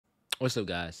What's up,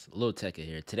 guys? Lil Tekka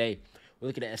here. Today, we're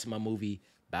looking at SML movie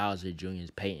Bowser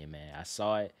Jr.'s painting, man. I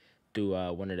saw it through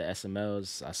one of the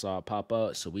SMLs. I saw it pop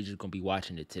up, so we just gonna be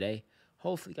watching it today.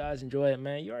 Hopefully, guys enjoy it,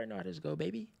 man. You already know how this go,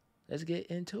 baby. Let's get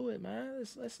into it, man.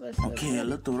 Let's Okay, I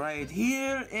looked right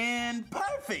here, and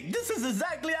perfect. This is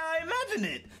exactly how I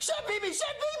imagined it. Shut, baby,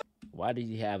 shut, baby. Why did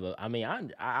he have a? I mean,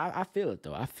 I feel it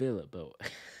though. I feel it, but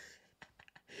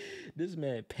this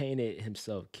man painted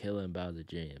himself killing Bowser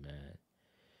Jr., man.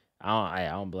 I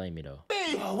don't blame you though.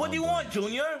 What do you want,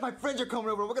 Junior? My friends are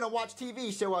coming over. We're gonna watch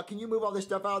TV. So can you move all this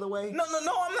stuff out of the way? No,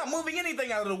 I'm not moving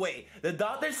anything out of the way. The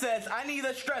doctor says I need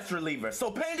a stress reliever, so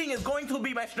painting is going to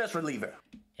be my stress reliever.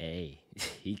 Hey,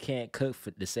 he can't cook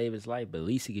to save his life, but at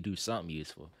least he could do something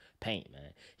useful. Paint,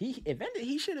 man.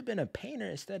 He should have been a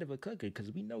painter instead of a cooker,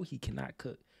 because we know he cannot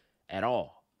cook at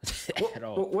all. At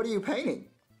all. What are you painting?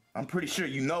 I'm pretty sure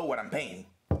you know what I'm painting.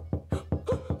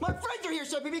 My friends are here,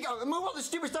 so baby, move all this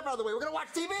stupid stuff out of the way. We're gonna watch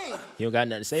TV. You don't got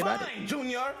nothing to say about it? Fine,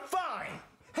 Junior, fine.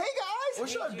 Hey guys,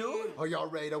 What's up, dude? Are y'all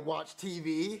ready to watch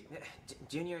TV?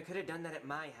 Junior, I could have done that at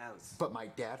my house. But my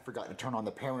dad forgot to turn on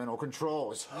the parental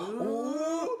controls.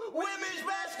 Ooh, women's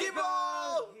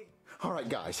basketball! All right,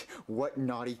 guys, what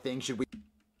naughty thing should we...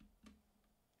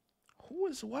 Who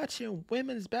is watching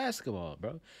women's basketball,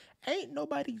 bro? Ain't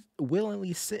nobody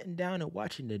willingly sitting down and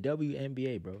watching the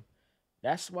WNBA, bro.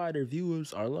 That's why their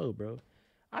viewers are low, bro.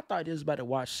 I thought they was about to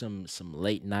watch some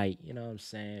late night, you know what I'm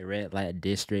saying, Red Light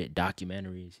District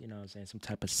documentaries, you know what I'm saying, some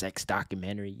type of sex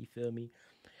documentary, you feel me?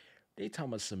 They talking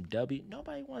about some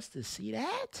Nobody wants to see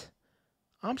that.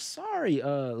 I'm sorry,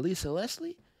 Lisa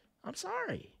Leslie. I'm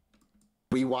sorry.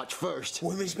 We watch first?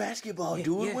 Women's basketball,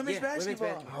 dude. Women's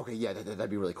basketball. Okay, yeah, that'd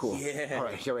be really cool. Yeah. All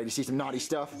right, you ready to see some naughty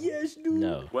stuff? Yes, dude.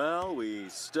 No. Well, we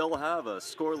still have a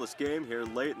scoreless game here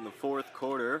late in the fourth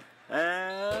quarter.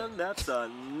 And that's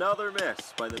another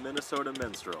miss by the Minnesota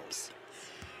Minstrels.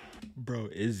 Bro,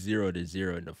 it's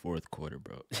 0-0 in the fourth quarter,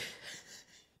 bro.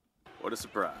 What a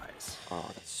surprise.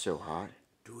 Oh, that's so hot.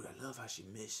 Dude, I love how she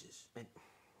misses.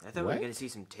 I thought we were gonna see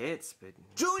some tits, but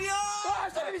Junior! Ah,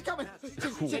 somebody's coming!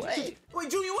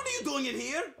 Wait, Junior, what are you doing in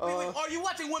here? Wait, are you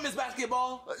watching women's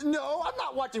basketball? No, I'm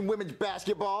not watching women's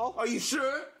basketball. Are you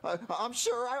sure? I'm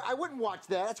sure. I wouldn't watch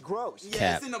that. That's gross. Yeah,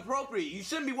 Cap. it's inappropriate. You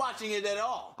shouldn't be watching it at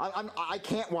all. I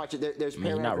can't watch it. There's you're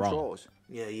parental not wrong. controls.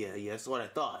 Yeah, that's what I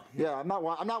thought. Yeah, I'm not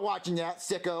watching that,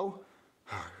 sicko.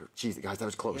 Jeez, guys, that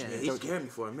was close. Yeah, he scared me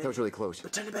for a minute. That was really close.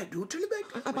 But turn it back, dude. Turn it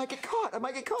back. I might get caught.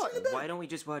 why don't we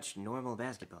just watch normal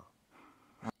basketball?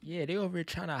 Yeah, they over here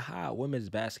trying to hide women's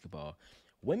basketball.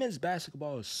 Women's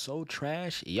basketball is so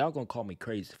trash. Y'all gonna call me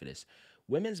crazy for this.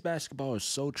 Women's basketball is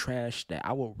so trash that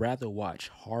I would rather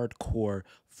watch hardcore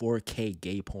 4K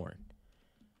gay porn.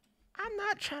 I'm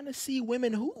not trying to see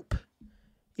women hoop,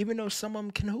 even though some of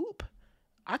them can hoop.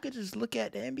 I could just look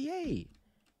at the NBA.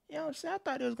 You know what I'm saying? I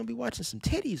thought they was gonna be watching some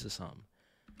titties or something.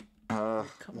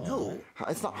 Come on. No. Man.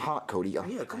 It's not hot, Cody.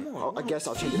 Yeah, come on. I guess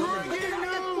I'll change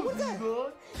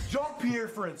it. Jean-Pierre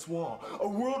Francois, a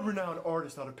world-renowned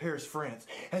artist out of Paris, France,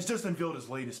 has just unveiled his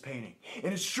latest painting,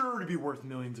 and it's sure to be worth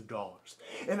millions of dollars.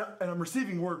 And I'm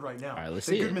receiving word right now right, let's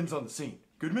that see it. Goodman's on the scene.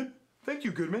 Goodman? Thank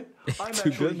you, Goodman. I'm Two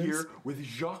actually Goodmans? here with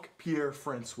Jacques-Pierre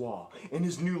Francois in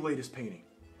his new latest painting.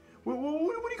 What do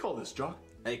you call this, Jacques?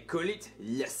 I call it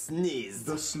La Sneeze.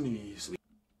 The Sneeze.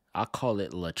 I call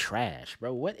it la trash,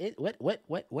 bro. What is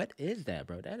that,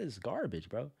 bro? That is garbage,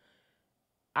 bro.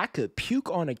 I could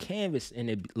puke on a canvas and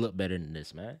it look better than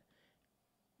this, man.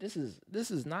 This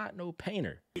is not no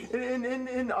painter.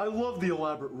 And I love the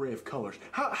elaborate array of colors.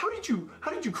 How did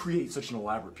you create such an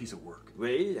elaborate piece of work? Well,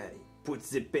 I put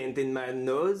the paint in my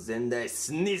nose and I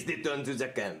sneezed it onto the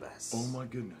canvas. Oh my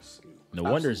goodness. No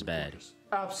wonder it's Absolutely bad. Gorgeous.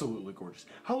 Absolutely gorgeous.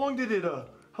 How long did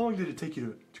it take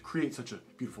you to create such a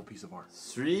beautiful piece of art?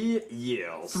 3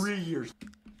 years. 3 years.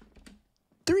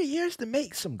 3 years to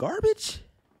make some garbage?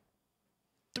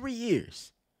 3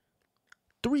 years.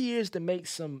 3 years to make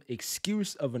some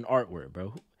excuse of an artwork,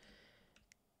 bro.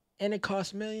 And it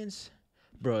costs millions?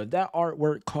 Bro, if that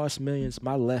artwork costs millions,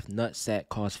 my left nutsack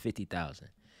costs $50,000.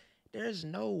 There's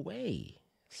no way.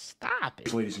 Stop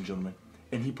it. Ladies and gentlemen,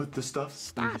 and he put this stuff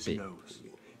Stop in his it. nose.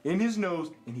 In his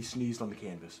nose, and he sneezed on the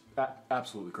canvas.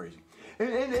 Absolutely crazy.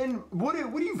 And what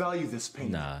do you value this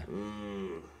painting? Nah.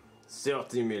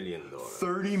 $30 million.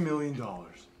 $30 million.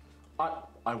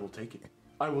 I will take it.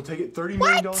 I will take it. $30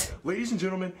 million. Ladies and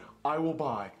gentlemen, I will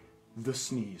buy The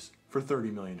Sneeze for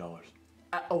 $30 million.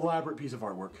 elaborate piece of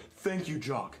artwork. Thank you,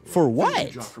 Jock. For what?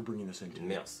 Thank you, Jock, for bringing this into me.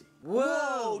 Merci.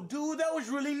 Whoa, dude, that was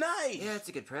really nice. Yeah, it's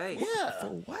a good price. Yeah. For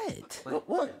what?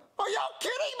 What? Are y'all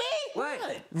kidding me?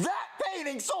 What? That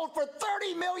painting sold for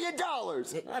 $30 million.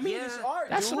 I mean, it's art,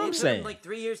 That's dude. what I'm It took saying. like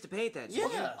 3 years to paint that. Junior.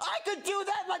 Yeah. I could do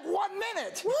that in like 1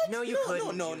 minute. No, you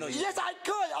couldn't. No. Yes, I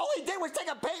could. All he did was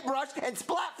take a paintbrush and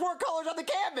splat 4 colors on the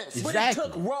canvas. But Exactly. it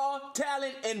took raw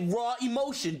talent and raw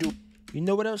emotion, dude. You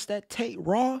know what else that take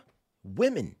raw?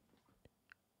 Women.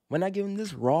 When I give them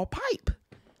this raw pipe.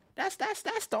 That's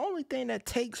the only thing that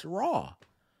takes raw.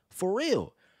 For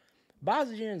real.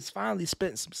 Bowser Jr. is finally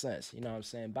spitting some sense. You know what I'm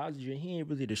saying? Bowser Jr., he ain't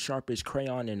really the sharpest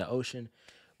crayon in the ocean.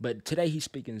 But today he's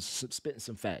spitting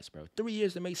some facts, bro. 3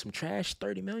 years to make some trash,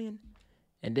 30 million?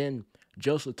 And then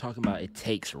Joseph talking about it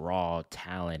takes raw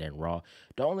talent and raw.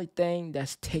 The only thing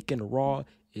that's taking raw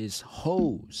is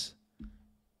hoes.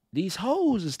 These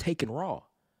hoes is taking raw.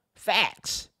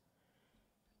 Facts.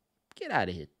 Get out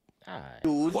of here. All right.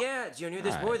 Dude. Yeah, Junior,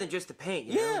 there's more than just the paint.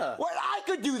 You know? Yeah. Well, I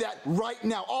could do that right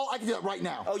now. I can do that right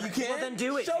now. Oh, you can? Well, then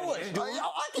do it, Show us, Junior. dude.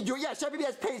 I can do it. Yeah, Chef BB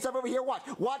has paint stuff over here.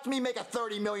 Watch me make a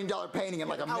 $30 million painting in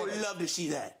like a I would minute. love to see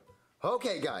that.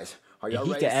 Okay, guys, are y'all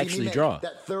he ready can to see actually me make draw.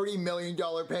 that $30 million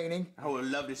painting? I would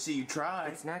love to see you try.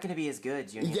 It's not going to be as good,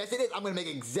 Junior. Yes, it is. I'm gonna make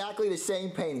exactly the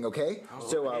same painting. Okay.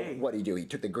 So okay. what did he do? He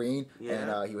took the green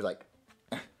and he was like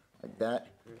that.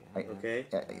 Okay.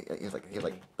 He was like he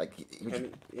was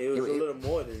It was a little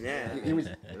more than that. he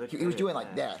was doing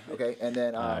like that. Okay, and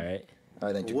then All right.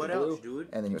 then took What the blue, else, dude?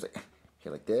 and then he was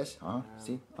like this.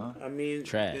 See? I mean,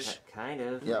 Trash. Kind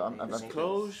of. Yeah, I'm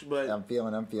close, but I'm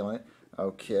feeling it.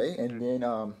 Okay, and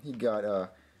then he got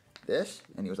this,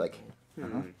 and he was like,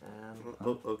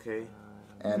 okay.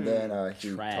 and then he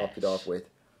Trash. topped it off with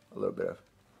a little bit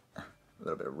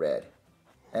of red,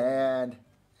 and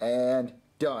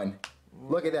done.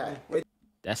 Look at that.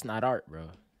 That's not art, bro.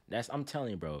 I'm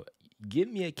telling you, bro. Give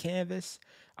me a canvas.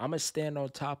 I'ma stand on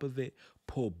top of it,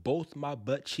 pull both my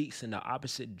butt cheeks in the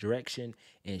opposite direction,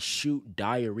 and shoot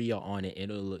diarrhea on it, and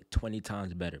it'll look 20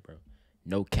 times better, bro.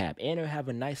 No cap. And it'll have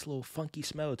a nice little funky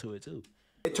smell to it, too.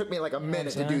 It took me like a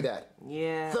minute to do that.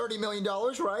 Yeah. $30 million,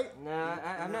 right? No,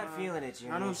 I'm not feeling it,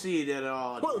 Junior. I don't see it at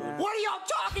all. What are y'all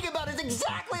talking about? It's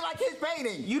exactly like his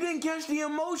painting. You didn't catch the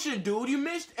emotion, dude. You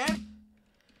missed everything.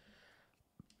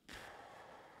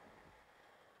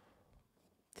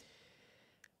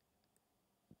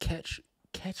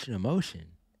 Catch an emotion.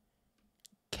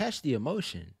 Catch the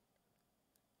emotion.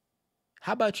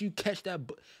 Have you catch that?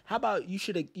 How about you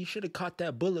should have caught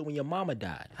that bullet when your mama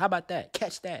died? How about that?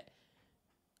 Catch that.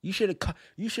 You should have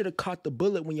caught the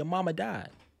bullet when your mama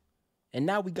died, and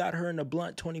now we got her in the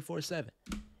blunt 24/7.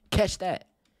 Catch that.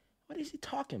 What is he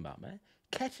talking about, man?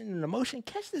 Catching an emotion?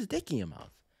 Catch this dick in your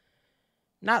mouth.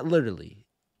 Not literally.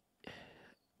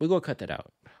 We're gonna cut that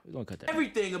out.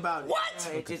 Everything about it.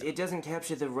 What? It doesn't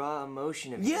capture the raw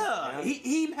emotion of it. Yeah, you know?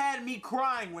 he had me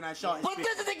crying when I saw his But face.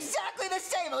 this is exactly the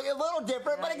same. Like, a little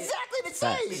different, but exactly the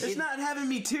same. It's not having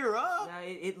me tear up. No,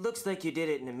 it looks like you did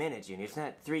it in a minute, Junior. It's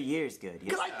not 3 years good. You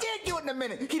Because I did do it in a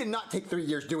minute. He did not take 3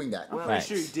 years doing that. Well, I'm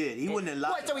sure he did. He wouldn't have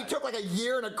lied. What, so he took like a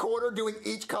year and a quarter doing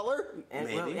each color?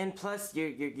 and plus,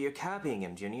 you're copying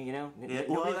him, Junior. You know, Yeah,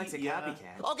 nobody well, likes a yeah.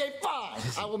 copycat. Okay, fine.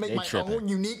 I will make They my tripping. own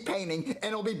unique painting, and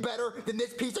it'll be better than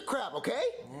this piece of crap. Okay?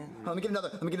 Let me get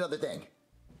another thing.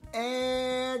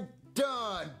 And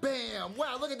done. Bam.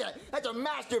 Wow, look at that. That's a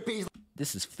masterpiece.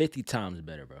 This is 50 times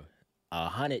better, bro.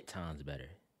 100 times better.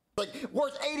 Like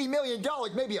worth $80 million,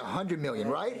 maybe $100 million,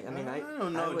 right? I mean, I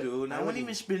don't know, dude. I wouldn't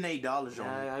even spend $8 on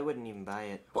it. I wouldn't even buy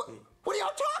it. What are y'all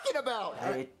talking about?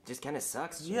 It just kind of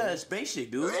sucks. Junior. Yeah, it's basic,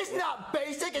 dude. It's not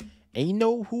basic. And you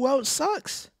know who else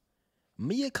sucks?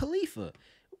 Mia Khalifa.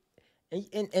 And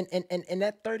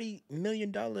that $30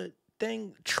 million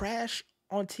thing, trash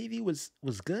on TV was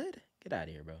good? Get out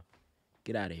of here, bro.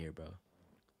 Get out of here, bro.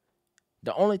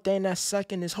 The only thing that's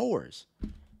sucking is whores.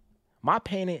 My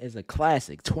painting is a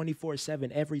classic,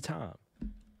 24/7 every time.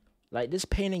 Like, this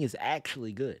painting is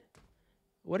actually good.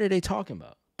 What are they talking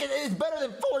about? It's better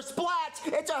than 4 splats.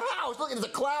 It's a house. Look, there's a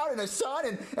cloud and a sun,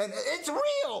 and it's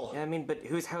real. Yeah, I mean, but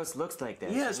whose house looks like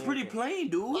that? Yeah, it's Junior? pretty plain,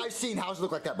 dude. I've seen houses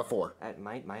look like that before.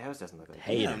 My house doesn't look like that.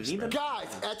 Haters, bro. Guys,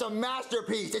 that's a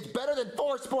masterpiece. It's better than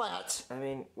 4 splats. I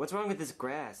mean, what's wrong with this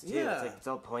grass, too? Yeah. It's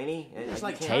all pointy. It's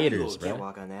like haters, You can't bro.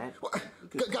 walk on that.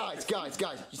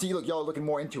 Guys. You see, look, y'all are looking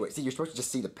more into it. See, you're supposed to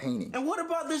just see the painting. And what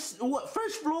about this?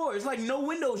 First floor? It's like no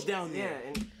windows down Yeah, there.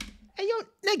 and Hey, yo,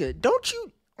 nigga,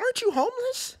 aren't you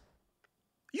homeless?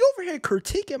 You over here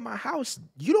critiquing my house.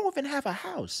 You don't even have a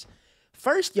house.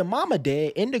 First, your mama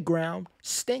dead in the ground,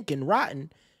 stinking,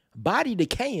 rotten, body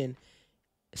decaying.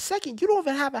 Second, you don't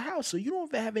even have a house, so you don't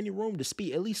even have any room to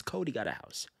speak. At least Cody got a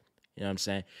house. You know what I'm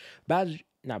saying?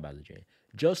 Not Bowser Jr.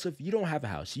 Joseph, you don't have a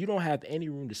house. You don't have any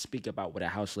room to speak about what a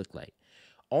house look like.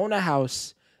 Own a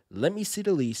house. Let me see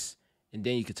the lease, and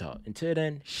then you can talk. Until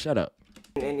then, shut up.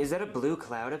 And is that a blue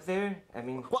cloud up there? I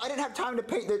mean... Well, I didn't have time to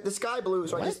paint the sky blue,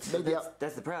 so I just made the...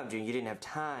 That's the problem, Junior. You didn't have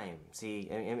time. See,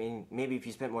 I mean, maybe if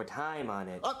you spent more time on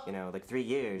it, you know, like 3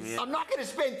 years. I'm not gonna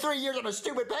spend 3 years on a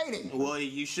stupid painting. Well,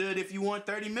 you should if you want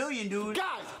 30 million, dude.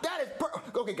 Guys, that is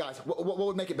okay, guys. What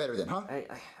would make it better then, huh?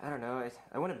 I don't know.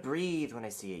 I want to breathe when I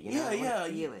see it. You know? Yeah, I want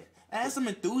to feel it. Add some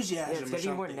enthusiasm. Yeah, it's gotta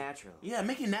be more natural. Yeah,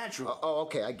 make it natural. Oh,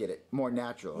 okay, I get it. More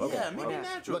natural. Okay. Yeah, make it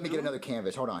natural. Let me get another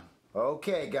canvas. Hold on.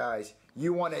 Okay, guys.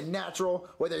 You want a natural?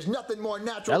 Well, there's nothing more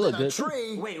natural than a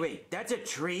tree. Wait, that's a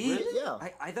tree? Really? Yeah.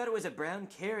 I thought it was a brown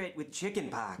carrot with chicken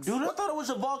pox. Dude, I thought it was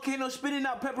a volcano spitting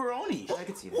out pepperonis. I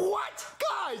could see that. What?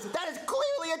 Guys, that is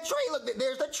clearly a tree. Look,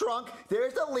 there's the trunk,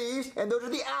 there's the leaves, and those are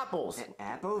the apples.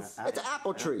 Apples? It's an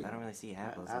apple tree. I don't really see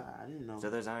apples. I didn't know. So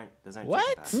those aren't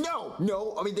What? chicken pox.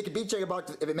 No. I mean, they could be chicken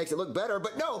pox if it makes it look better,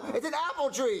 but no, it's an apple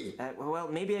tree. Well,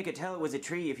 maybe I could tell it was a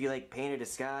tree if you, like, painted a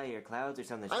sky or clouds or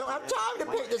something. I don't have time to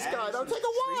paint the sky. That'll take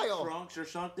a while. Trunks or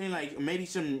something, like maybe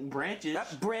some branches.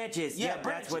 Branches. Yeah,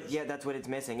 That's what it's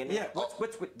missing. And Yeah.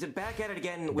 what's back at it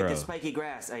again with the spiky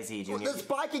grass? I see, Junior. The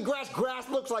spiky grass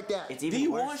looks like that. It's Do even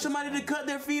you worse want somebody to cut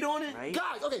their feet on it? Right?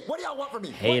 Guys, okay, what do y'all want from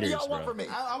me? Haters, what do y'all want bro. from me?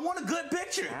 I want a good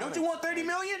picture. Don't you want 30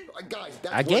 million? Guys,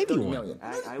 that's I gave worth you 30 one. million.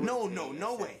 I would No, be no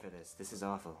upset way. for this. This is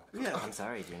awful. Yeah. I'm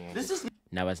sorry, Junior. This is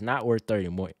Now, it's not worth 30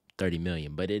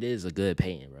 million, but it is a good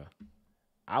painting, bro.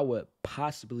 I would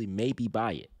possibly maybe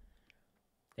buy it.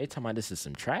 They talking about this is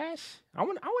some trash. I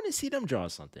want to see them draw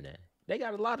something. In. They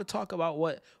got a lot of talk about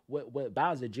what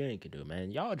Bowser Jr. can do,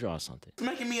 man. Y'all draw something. it's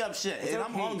making me upset, It's and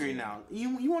I'm okay, hungry Junior. now.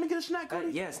 You want to get a snack,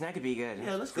 Cody? Yeah, snack could be good.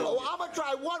 Yeah, let's go. Oh, I'm gonna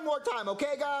try one more time,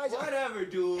 okay, guys? Whatever,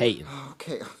 dude. Hating.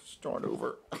 Okay, start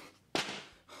over. Let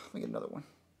me get another one.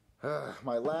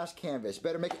 My last canvas.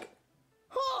 Better make it.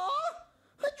 Oh,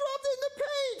 I dropped it in the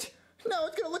paint. Now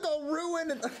it's gonna look all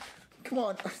ruined. And come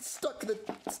on, stuck to the.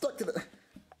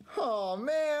 Oh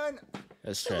man,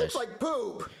 That's it trash. looks like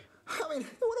poop. I mean,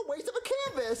 what a waste of a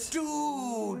canvas.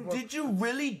 Dude, did you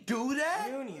really do that?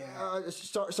 Junior.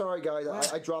 Sorry, guys.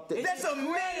 I dropped it. That's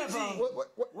amazing.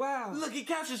 What? Wow. Look, it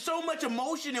captures so much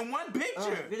emotion in one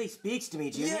picture. It really speaks to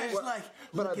me, Junior. Yeah, it's like,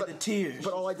 look at the tears.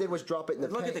 But all I did was drop it in the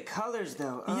Look paint. at the colors,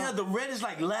 though. Yeah, the red is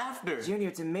like laughter. Junior,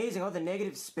 it's amazing. All the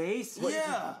negative space.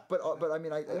 Yeah. But I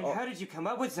mean, How did you come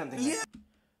up with something like that?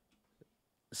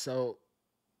 So,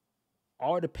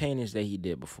 all the paintings that he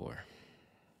did before,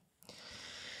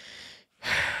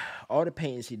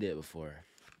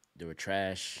 they were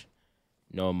trash,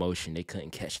 no emotion. They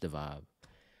couldn't catch the vibe.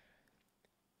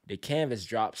 The canvas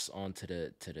drops onto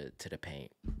the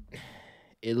paint.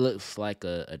 It looks like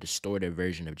a distorted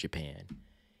version of Japan,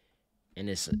 and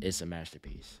it's a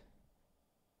masterpiece.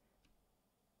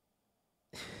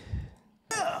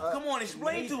 Yeah, come on,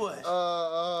 explain to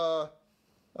us.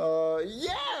 I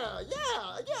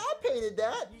painted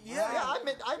that. Yeah.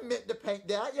 I meant to paint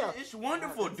that. Yeah. It's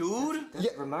wonderful, dude.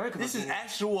 That's remarkable. This is Junior.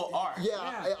 actual art.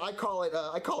 Yeah, I call it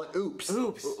oops.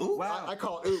 Oops. Ooh, Wow. I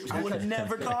call it oops. I would have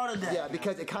never thought of that. Yeah,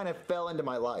 because it kind of fell into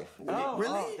my life.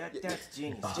 Really? That's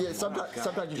genius. Yeah,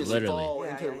 sometimes you just Literally. fall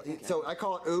Yeah, into. I think So I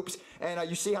call it oops, and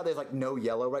you see how there's like no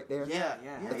yellow right there. Yeah.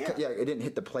 Yeah, it didn't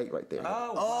hit the plate right there.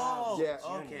 Oh, wow. Yeah.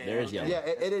 Okay. There is yellow. Yeah,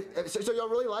 it is. So y'all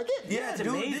really like it? Yeah, dude,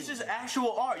 amazing. this is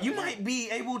actual art. You might be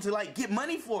able to like get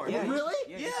money for it. Yeah. Really?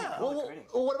 Yeah. Well,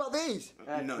 what about these?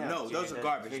 No, those Junior, are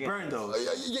garbage. forget Burn those.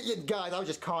 those. Guys, I was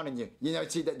just conning you. You know,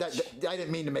 see that I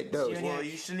didn't mean to make those. Junior. Well,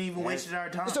 you shouldn't even waste our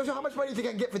time. So how much money do you think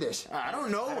I can get for this? I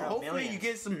don't know. Hopefully millions. you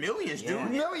get some millions, dude. Yeah.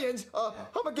 Millions? I'm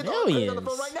gonna get on the Millions.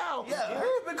 phone right now. Yeah, hurry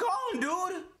up and call him,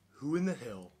 dude. Who in the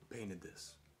hell painted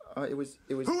this? It was.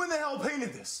 Who in the hell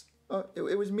painted this?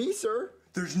 It was me, sir.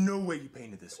 There's no way you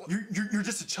painted this. You're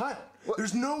just a child.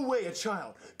 There's no way a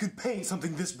child could paint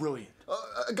something this brilliant.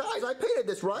 Guys, I painted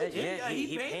this, right? Yeah,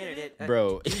 he painted it.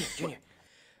 Bro. Junior.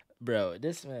 Bro,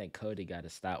 this man Cody got to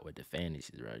stop with the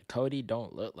fantasies, bro. Cody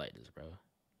don't look like this, bro.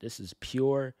 This is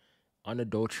pure,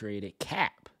 unadulterated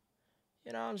cap.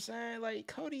 You know what I'm saying? Like,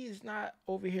 Cody is not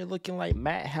over here looking like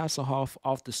Matt Hasselhoff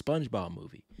off the SpongeBob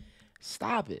movie.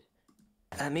 Stop it.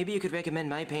 Maybe you could recommend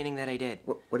my painting that I did.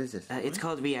 What is this? It's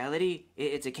called Reality.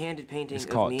 It's a candid painting It's of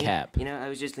called me. Cap. You know, I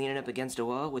was just leaning up against a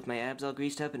wall with my abs all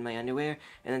greased up in my underwear,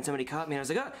 and then somebody caught me, and I was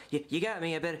like, "Oh, you got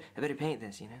me. I better paint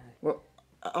this." You know. Well,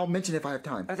 I'll mention if I have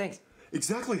time. Oh, thanks.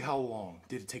 Exactly how long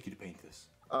did it take you to paint this?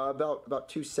 About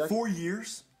 2 seconds. 4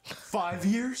 years? 5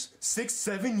 years? 6,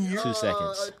 7 years? 2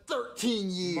 seconds. 13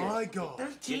 years. My God.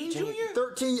 13, Junior?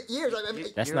 13 years. I mean,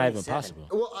 That's You're not only even 7. possible.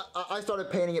 well, I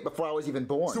started painting it before I was even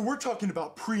born. So we're talking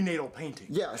about prenatal painting.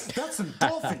 Yes. That's some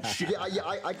dolphin shit. Yeah,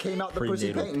 I came out the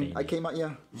pussy Prenatal painting. I painting. came out,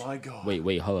 yeah. My God.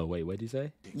 Wait, hold on. Wait, what did you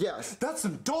say? Yes. That's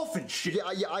some dolphin shit.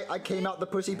 Yeah, I came out the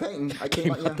pussy painting. I came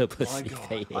Came out, out yeah. the My pussy God.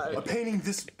 painting. A painting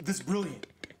this brilliant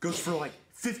goes for like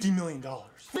 $50 million.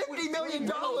 $50 million?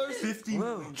 $50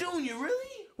 million. Junior, really?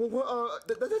 Well,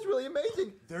 that's really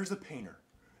amazing. There's a painter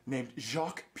named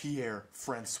Jacques-Pierre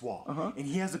Francois, and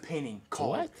he has a painting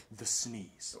called What? The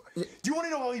Sneeze. Do you want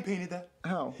to know how he painted that?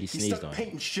 How? He He sneezed stuck on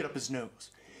painting shit up his nose.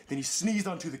 Then he sneezed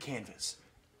onto the canvas.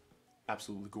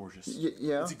 Absolutely gorgeous.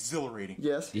 Yeah. It's exhilarating.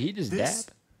 Yes. Did he just This,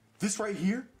 dab? this right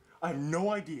here, I have no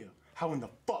idea how in the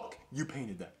fuck you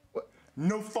painted that.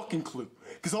 No fucking clue.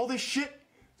 Because all this shit,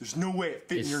 there's no way it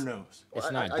fit in It's- your nose. It's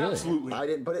not I- good. Absolutely. I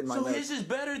didn't put it in my So nose. his is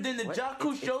better than the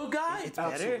Jocko Show guy? It's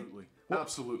better. Absolutely.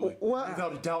 Absolutely. What?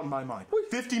 Without a doubt in my mind.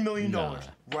 $50 million Nah.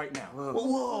 right now.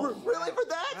 Whoa. Really for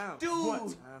that?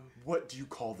 Dude! What do you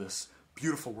call this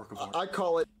beautiful work of art? I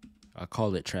call it. I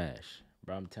call it trash.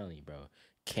 Bro, I'm telling you, bro.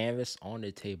 Canvas on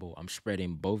the table. I'm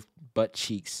spreading both butt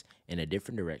cheeks in a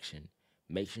different direction,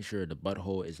 making sure the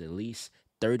butthole is at least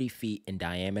 30 feet in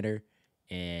diameter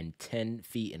and 10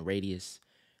 feet in radius.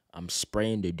 I'm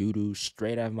spraying the doo-doo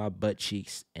straight out of my butt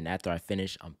cheeks, and after I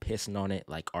finish, I'm pissing on it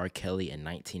like R. Kelly in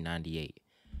 1998.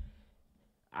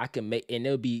 I can make, and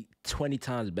it'll be 20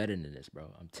 times better than this,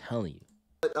 bro. I'm telling you.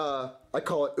 I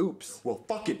call it oops. Well,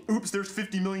 fuck it. Oops, there's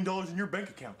 $50 million in your bank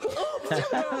account. Yeah,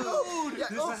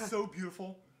 This is so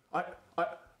beautiful.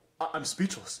 I'm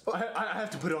speechless. I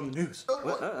have to put it on the news.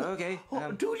 Okay.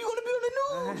 Dude, you want to be on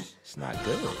the news? It's not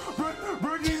good.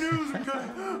 Breaking news! Okay.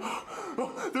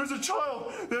 There's a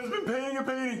child that has been painting a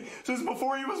painting since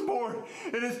before he was born,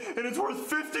 and it's worth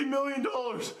 $50 million.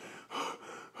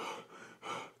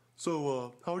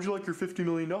 So, how would you like your $50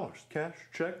 million? Cash,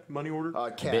 check, money order?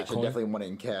 Cash. I Bitcoin? definitely want it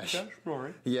in cash. Cash? All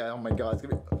right. Yeah. Oh my God. It's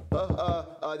gonna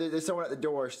be. There's someone at the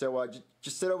door. So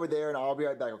just sit over there, and I'll be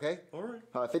right back. Okay? All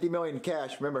right. 50 million in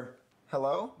cash. Remember.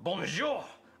 Hello. Bonjour,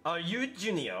 are you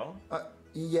Junior?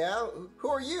 Yeah. Who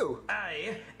are you?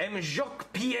 I am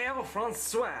Jacques-Pierre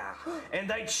Francois,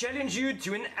 and I challenge you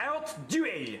to an out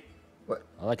duel. What?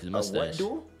 I like his A mustache. what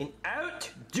duel? An out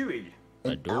duel. A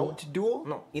An duel? out duel?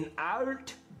 No, an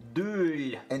out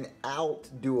duel. An out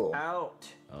duel. Out.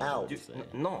 Out.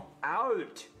 No,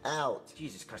 out. Out.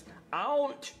 Jesus Christ.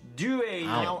 Out duel.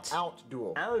 Out. Out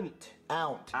duel. Out.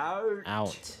 Out. Out.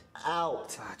 Out.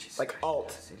 Out. Ah, Jesus Like Christ.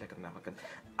 alt. Say like American.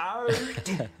 Out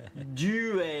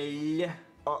duel.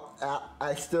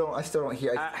 I still don't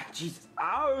hear. Jesus.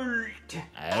 Out.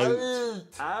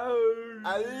 Out. Out.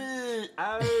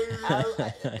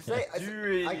 Say,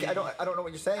 Duel. I don't know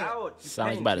what you're saying. Out. Sounds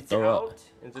Paint about to it throw up. out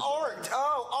and just- Art.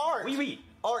 Oh, art. Oui, oui.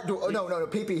 Art duel. Oh, no.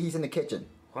 Pee-pee, he's in the kitchen.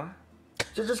 What?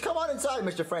 Just come on inside,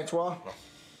 Mr. Francois.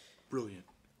 Brilliant.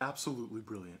 Absolutely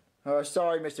brilliant.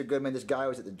 Sorry, Mr. Goodman. This guy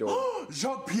was at the door.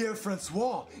 Jacques-Pierre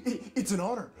Francois. It's an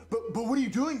honor. But what are you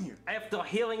doing here? After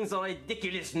hearing the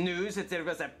ridiculous news that there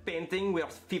was a painting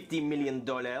worth $50 million,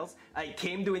 I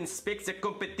came to inspect the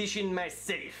competition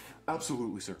myself.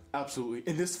 Absolutely, sir. Absolutely.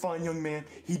 And this fine young man,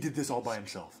 he did this all by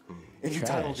himself. And he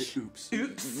titled it Oops.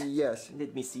 Oops. Yes.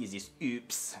 Let me see this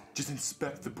oops. Just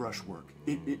inspect the brushwork.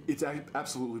 It's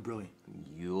absolutely brilliant.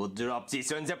 You dropped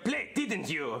this on the plate, didn't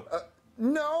you?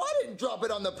 No, I didn't drop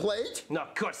it on the plate. No,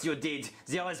 of course you did.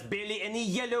 There was barely any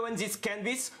yellow on this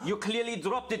canvas. You clearly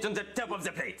dropped it on the top of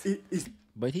the plate.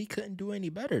 But he couldn't do any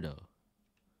better though.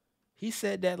 He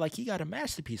said that like he got a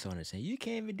masterpiece on his hand. You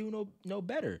can't even do no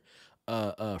better.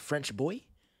 French boy.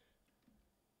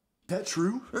 That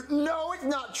true? No, it's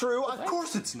not true. Of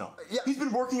course it's not. Yeah. He's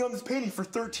been working on this painting for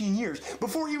 13 years,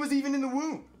 before he was even in the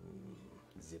womb.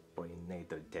 The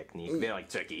prenatal technique, very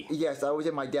tricky. Yes, I was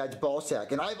in my dad's ball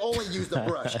sack, and I've only used a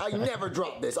brush. I never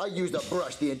dropped this. I used a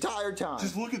brush the entire time.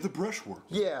 Just look at the brushwork.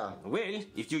 Yeah. Well,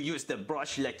 if you used the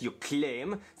brush like you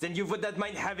claim, then you would not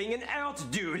mind having an art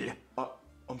duel.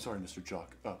 I'm sorry, Mr.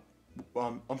 Jock.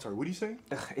 I'm sorry, what are you saying?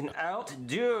 An art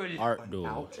duel. Art duel.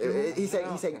 Out? He's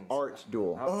saying art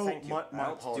duel. Oh, Thank you. my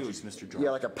Out apologies, duel. Mr. Jock.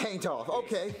 Yeah, like a paint off.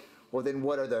 Okay. Well, then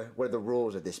what are the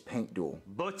rules of this paint duel?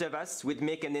 Both of us would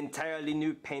make an entirely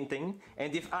new painting,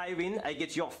 and if I win, I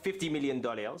get your $50 million.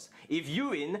 If you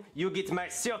win, you get my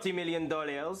 $30 million,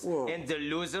 and the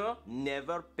loser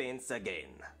never paints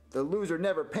again. The loser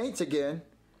never paints again,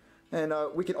 and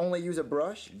we can only use a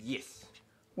brush. Yes.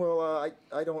 Well,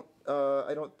 I don't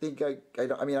think I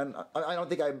don't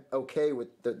think I'm okay with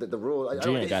the rule.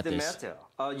 Junior I got What's the this. matter?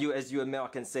 Are you, as you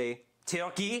Americans say,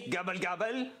 Turkey, gobble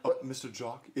gobble. Mr.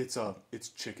 Jock, it's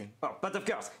chicken. Oh, but of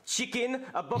course, chicken,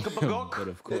 a bok bok. But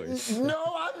of course. No,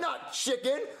 I'm not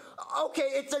chicken. Okay,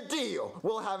 it's a deal.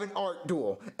 We'll have an art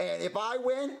duel. And if I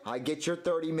win, I get your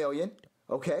 30 million.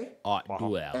 Okay? Art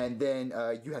duel. And then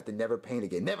you have to never paint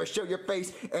again. Never show your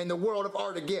face in the world of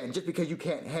art again just because you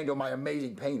can't handle my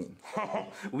amazing painting.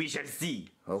 We shall see.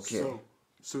 Okay.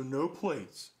 So no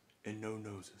plates and no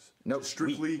noses. Nope.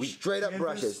 Strictly straight up canvas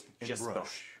brushes. and Just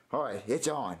brush. All right, it's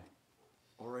on.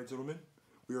 All right, gentlemen.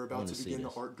 We are about wanna to see begin the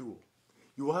this. art duel.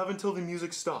 You will have until the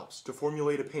music stops to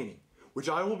formulate a painting, which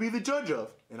I will be the judge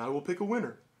of, and I will pick a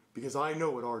winner because I know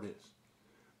what art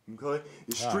is. Okay?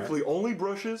 It's strictly only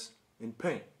brushes and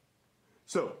paint.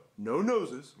 So, no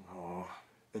noses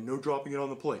and no dropping it on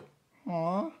the plate.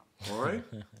 All right?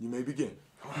 You may begin.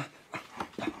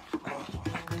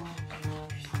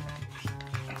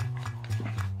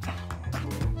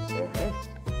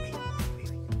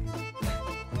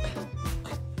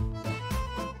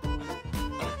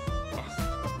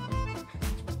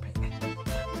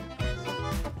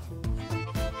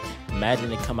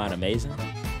 Imagine it come out amazing.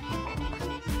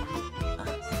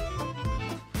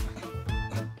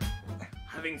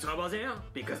 Having trouble there?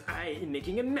 Because I am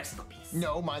making a masterpiece.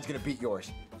 No, mine's gonna beat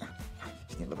yours.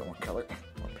 Just need a little bit more color,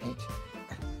 more paint.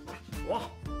 Wah,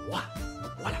 wah,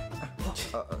 voila.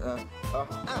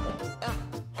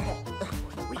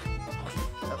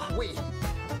 Wait.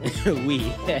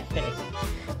 We.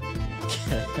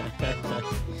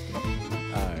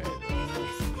 Alright.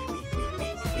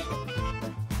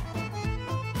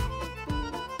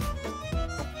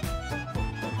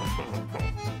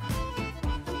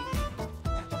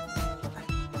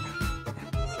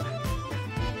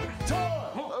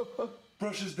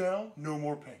 Brushes down, no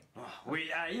more paint. Well,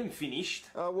 I am finished.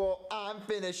 Well, I'm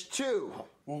finished too.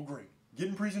 Well, great. Get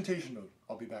in presentation mode.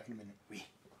 I'll be back in a minute. Oui.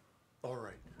 All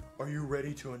right. Are you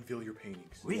ready to unveil your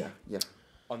paintings? Oui. Yeah.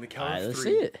 On the count Alright, of let's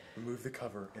three, see it. remove the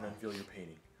cover and unveil your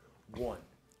painting. 1,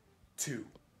 2,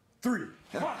 3.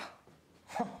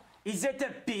 Is that a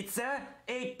pizza?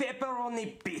 A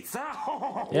pepperoni pizza?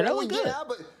 Yeah, that was good. Yeah,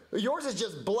 but yours is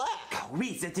just black.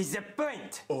 Oui, that is the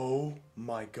point. Oh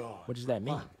my God. What does that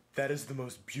mean? That is the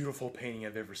most beautiful painting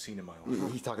I've ever seen in my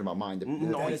life. He's talking about mine.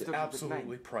 No, That it's is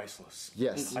absolutely priceless.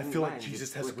 Yes. I feel like Mine Jesus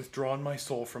is has withdrawn my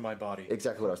soul from my body.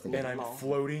 Exactly what I was thinking. And I'm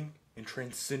floating and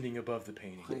transcending above the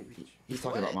painting. He's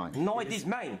talking about mine. No, it is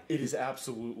mine. It is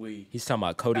absolutely, He's talking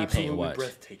about Cody Paint absolutely Watch.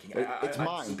 breathtaking. It's I'm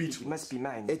mine. speechless. It must be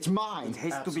mine. It's mine. It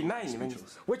has to be Absolutely mine. man.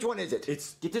 speechless. Which one is it?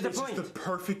 It's Get to the it's point. just the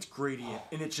perfect gradient,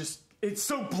 and it's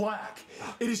so black.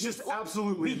 It is just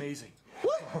absolutely amazing.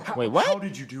 What? Wait, what? How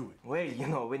did you do it? Well, you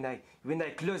know, when I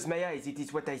close my eyes, it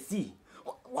is what I see.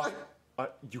 What?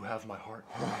 You have my heart.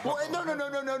 Well,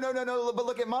 no. But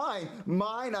look at mine.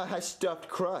 Mine has stuffed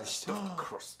crust.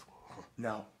 Crust.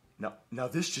 Now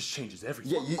this just changes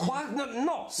everything. Yeah, What?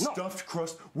 No. Stuffed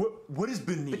crust. What is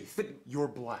beneath your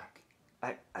black?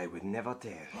 I would never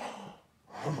tell.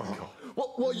 Oh my God.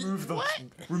 Well, you,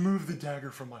 Remove the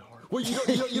dagger from my heart. well, you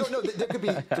don't know. There could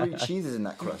be 3 cheeses in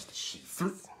that crust.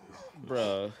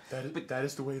 Bro. That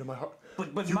is the way to my heart.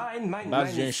 But mine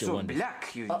Bob's is shit so wonders.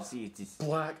 black. You see, it is.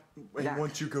 Black. And Black.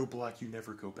 once you go black, you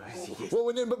never go back.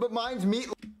 Well, but mine's meat.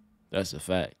 That's a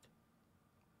fact.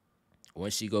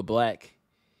 Once you go black,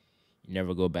 you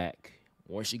never go back.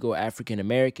 Once you go African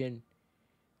American,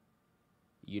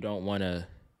 you don't want to.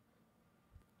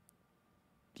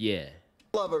 Yeah.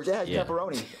 Lovers. It has Yeah.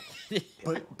 pepperoni.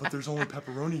 But there's only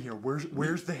pepperoni here.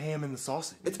 Where's the ham and the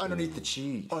sausage? It's underneath the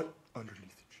cheese.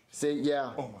 Underneath the cheese. See,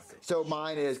 yeah. Oh my God. So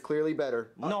mine is clearly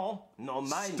better. No, mine.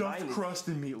 Stuffed Mine. crust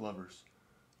and meat lovers.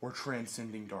 We're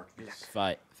transcending darkness.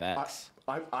 Facts.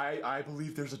 I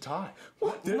believe there's a tie.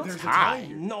 What? There's a Tie? tie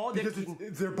here. No, because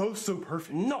they're both so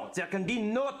perfect. No, there can be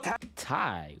no tie.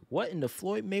 Tie. What in the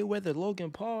Floyd Mayweather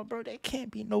Logan Paul, bro? There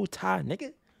can't be no tie,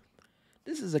 nigga.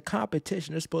 This is a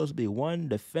competition. There's supposed to be one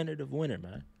definitive winner,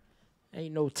 man.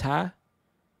 Ain't no tie.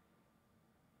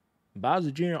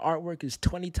 Bowser Jr. artwork is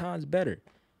 20 times better.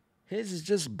 His is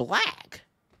just black.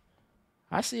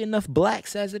 I see enough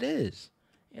blacks as it is.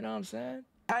 You know what I'm saying?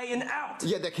 Tie and out.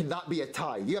 Yeah, there cannot be a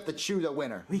tie. You have to choose a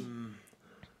winner.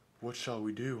 What shall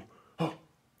we do? Oh,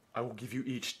 I will give you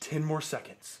each 10 more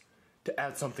seconds to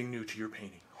add something new to your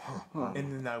painting. And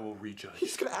then I will rejudge.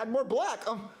 He's gonna add more black.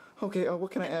 Okay.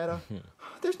 What can I add?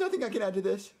 There's nothing I can add to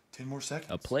this. 10 more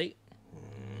seconds. A plate?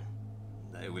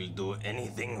 I will do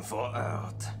anything for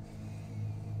art.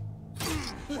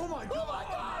 Oh my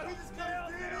God! He just cut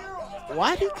his ear off!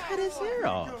 Why'd he cut his ear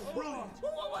off? Brilliant!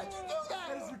 Why'd you do that?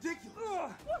 That is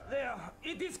ridiculous! There,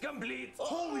 it is complete.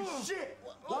 Holy shit!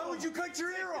 Why would you cut your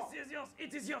ear off?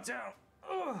 It is your turn.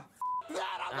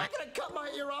 That I'm not gonna cut my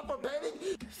ear off for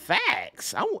painting.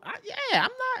 Facts. I'm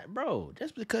not, bro.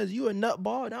 Just because you a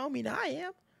nutball, don't mean I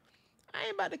am. I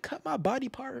ain't about to cut my body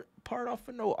part off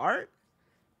for no art.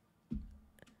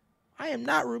 I am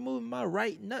not removing my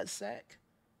right nutsack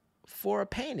for a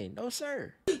painting. No,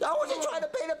 sir. I wasn't trying to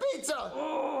paint a pizza.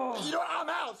 You know what? I'm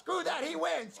out. Screw that. He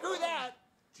wins. Screw that.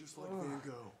 Just like Van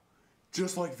Gogh.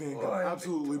 Just like Van Gogh.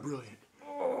 Absolutely brilliant.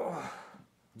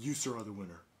 You, sir, are the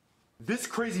winner. This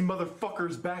crazy motherfucker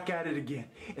is back at it again.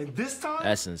 And this time,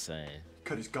 That's insane.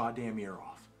 cut his goddamn ear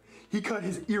off. He cut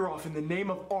his ear off in the name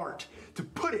of art to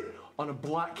put it on a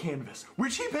black canvas,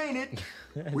 which he painted.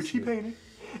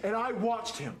 And I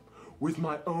watched him with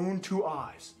my own 2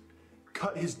 eyes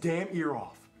cut his damn ear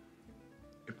off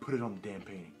and put it on the damn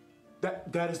painting.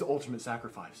 That is the ultimate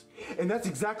sacrifice. And that's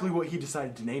exactly what he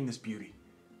decided to name this beauty.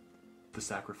 The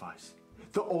sacrifice.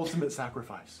 The ultimate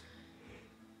sacrifice.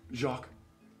 Jacques,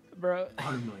 Bro.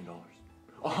 $100 million.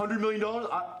 $100 million?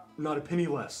 Not a penny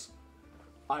less.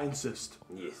 I insist.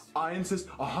 Yes. I insist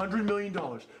 $100 million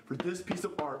for this piece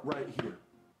of art right here.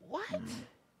 What?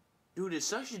 Dude, it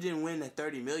sucks you didn't win that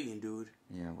 30 million, dude.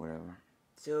 Yeah, whatever.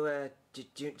 So,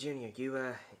 Junior,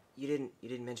 you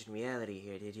didn't mention reality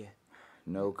here, did you?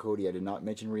 No, Cody, I did not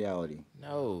mention reality.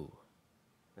 No.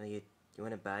 Well, you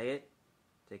want to buy it?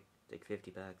 Take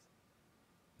 $50.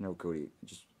 No, Cody,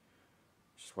 just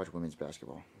watch women's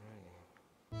basketball.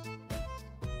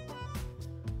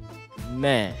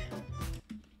 Man.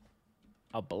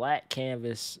 A black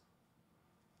canvas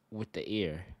with the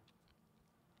ear.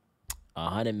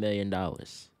 $100 million.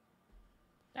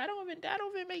 That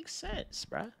don't even make sense,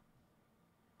 bruh.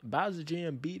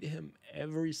 𝑨-𝑳𝑰𝑻 beat him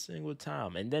every single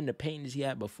time. And then the paintings he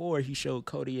had before, he showed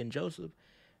Cody and Joseph.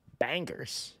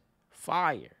 Bangers.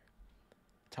 Fire.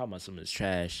 Talking about some of this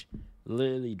trash.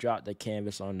 Literally dropped the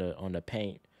canvas on the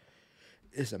paint.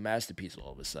 It's a masterpiece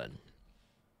all of a sudden.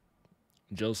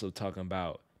 Joseph talking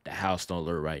about the house don't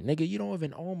look right. Nigga, you don't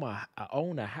even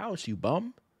own a house, you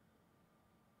bum.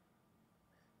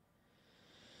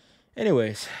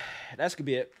 Anyways, that's gonna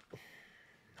be it.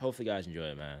 Hopefully you guys enjoy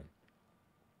it, man.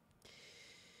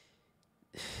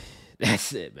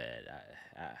 That's it, man.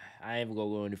 I ain't even gonna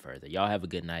go any further. Y'all have a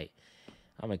good night.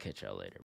 I'm gonna catch y'all later.